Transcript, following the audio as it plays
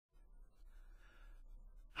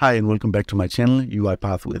Hi and welcome back to my channel,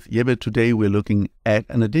 UiPath with Jeppe. Today we're looking at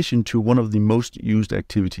an addition to one of the most used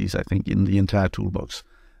activities, I think, in the entire toolbox.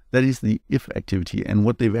 That is the if activity, and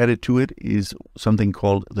what they've added to it is something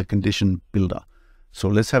called the condition builder. So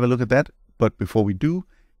let's have a look at that. But before we do,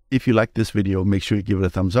 if you like this video, make sure you give it a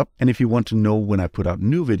thumbs up. And if you want to know when I put out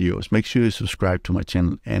new videos, make sure you subscribe to my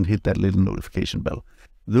channel and hit that little notification bell.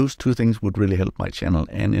 Those two things would really help my channel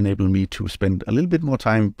and enable me to spend a little bit more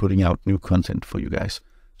time putting out new content for you guys.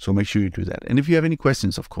 So make sure you do that. And if you have any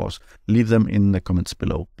questions, of course, leave them in the comments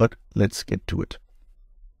below. But let's get to it.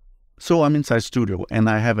 So I'm inside Studio and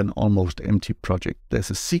I have an almost empty project. There's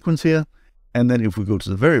a sequence here. And then if we go to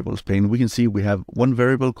the variables pane, we can see we have one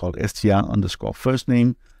variable called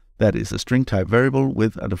str_firstname. That is a string type variable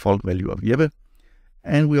with a default value of Jeppe.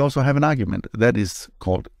 And we also have an argument that is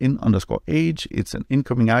called in_age. It's an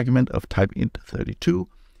incoming argument of type int32,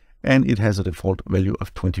 and it has a default value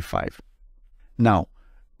of 25. Now,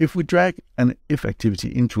 if we drag an if activity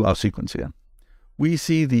into our sequence here, we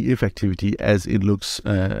see the if activity as it looks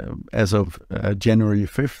as of January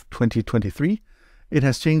 5th, 2023. It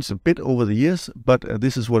has changed a bit over the years, but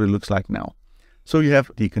this is what it looks like now. So you have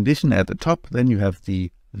the condition at the top, then you have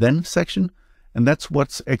the then section, and that's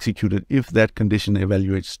what's executed if that condition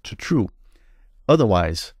evaluates to true.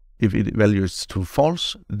 Otherwise, if it evaluates to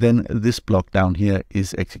false, then this block down here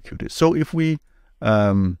is executed. So if we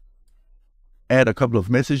add a couple of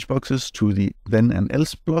message boxes to the then and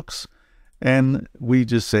else blocks, and we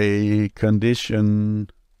just say condition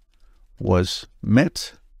was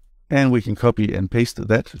met, and we can copy and paste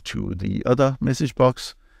that to the other message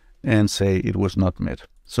box and say it was not met.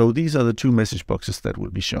 So these are the two message boxes that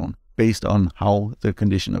will be shown based on how the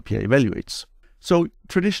condition up here evaluates. So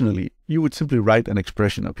traditionally, you would simply write an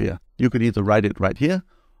expression up here. You could either write it right here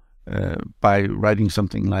by writing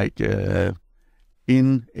something like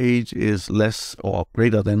in age is less or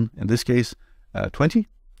greater than, in this case, 20.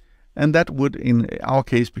 And that would, in our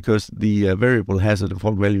case, because the variable has a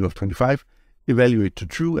default value of 25, evaluate to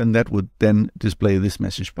true, and that would then display this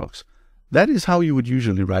message box. That is how you would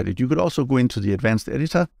usually write it. You could also go into the advanced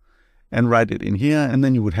editor and write it in here, and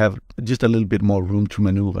then you would have just a little bit more room to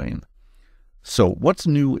maneuver in. So what's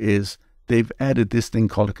new is they've added this thing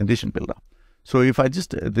called a condition builder. So if I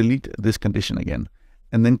just delete this condition again,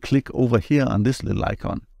 and then click over here on this little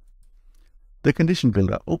icon, the condition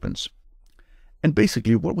builder opens. And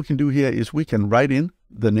basically what we can do here is we can write in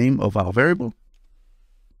the name of our variable,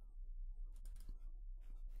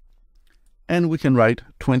 and we can write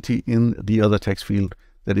 20 in the other text field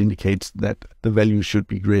that indicates that the value should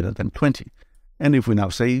be greater than 20. And if we now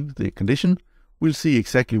save the condition, we'll see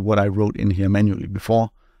exactly what I wrote in here manually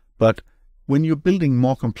before. But when you're building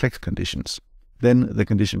more complex conditions, then the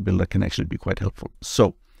condition builder can actually be quite helpful.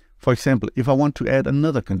 So, for example, if I want to add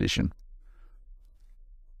another condition,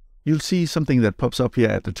 you'll see something that pops up here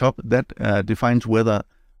at the top that defines whether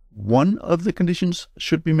one of the conditions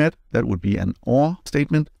should be met. That would be an OR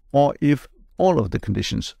statement, or if all of the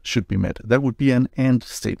conditions should be met, that would be an AND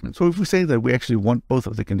statement. So if we say that we actually want both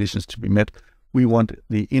of the conditions to be met, we want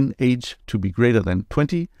the in age to be greater than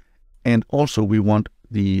 20, and also we want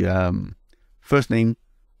the first name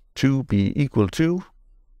to be equal to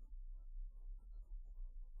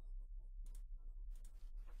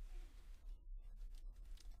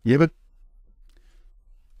Jeppe,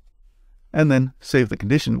 and then save the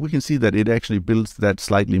condition, we can see that it actually builds that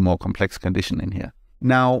slightly more complex condition in here.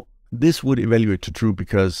 Now, this would evaluate to true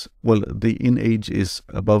because, well, the in age is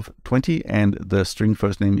above 20 and the string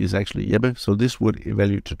first name is actually Jeppe, so this would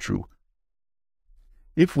evaluate to true.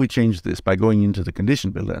 If we change this by going into the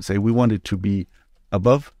condition builder and say we want it to be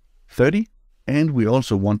above 30, and we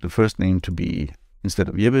also want the first name to be, instead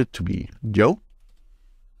of Jeppe, to be Joe,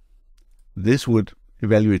 this would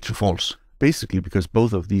evaluate to false, basically because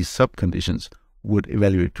both of these sub-conditions would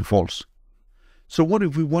evaluate to false. So what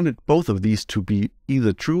if we wanted both of these to be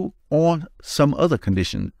either true or some other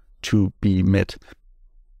condition to be met?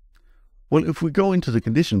 Well, if we go into the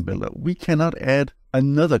condition builder, we cannot add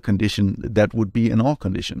another condition that would be an OR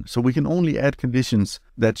condition. So we can only add conditions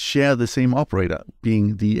that share the same operator,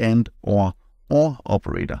 being the AND or OR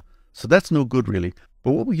operator. So that's no good really.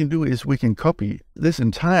 But what we can do is we can copy this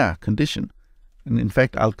entire condition. And in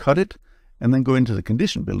fact, I'll cut it and then go into the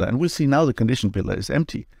condition builder, and we'll see now the condition builder is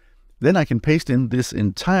empty. Then I can paste in this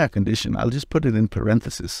entire condition. I'll just put it in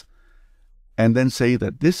parentheses and then say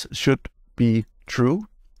that this should be true.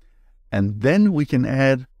 And then we can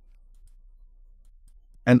add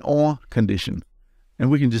an OR condition.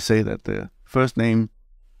 And we can just say that the first name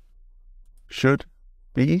should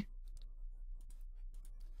be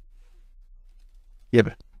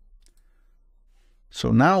Jeppe.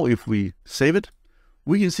 So now if we save it,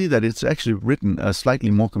 we can see that it's actually written a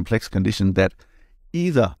slightly more complex condition that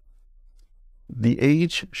either the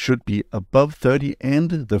age should be above 30 and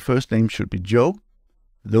the first name should be Joe,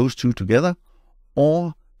 those two together,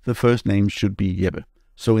 or the first name should be Jeppe.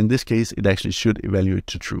 So in this case, it actually should evaluate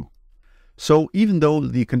to true. So even though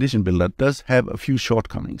the condition builder does have a few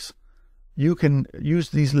shortcomings, you can use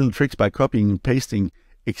these little tricks by copying and pasting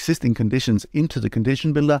existing conditions into the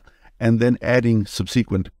condition builder and then adding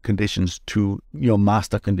subsequent conditions to your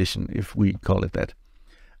master condition, if we call it that.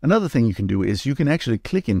 Another thing you can do is you can actually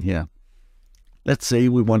click in here. Let's say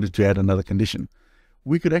we wanted to add another condition.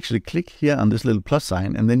 We could actually click here on this little plus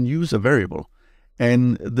sign and then use a variable.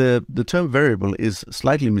 And the term variable is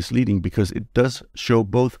slightly misleading because it does show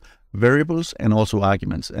both variables and also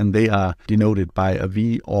arguments, and they are denoted by a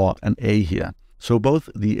V or an A here. So both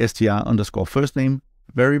the str_first name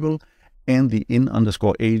variable and the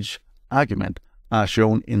in_age argument are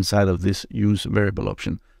shown inside of this use variable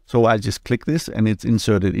option. So I just click this and it's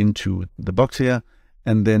inserted into the box here,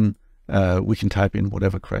 and then we can type in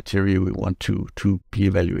whatever criteria we want to be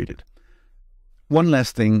evaluated. One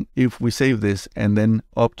last thing, if we save this and then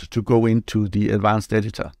opt to go into the advanced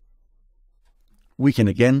editor, we can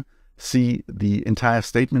again see the entire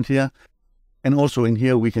statement here. And also in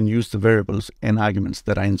here, we can use the variables and arguments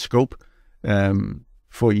that are in scope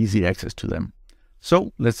for easy access to them.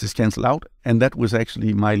 So let's just cancel out. And that was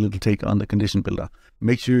actually my little take on the condition builder.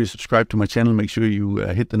 Make sure you subscribe to my channel. Make sure you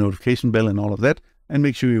hit the notification bell and all of that. And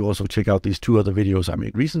make sure you also check out these 2 other videos I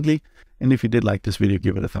made recently. And if you did like this video,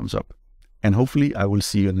 give it a thumbs up. And hopefully I will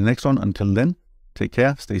see you in the next one. Until then, take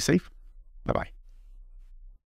care, stay safe. Bye-bye.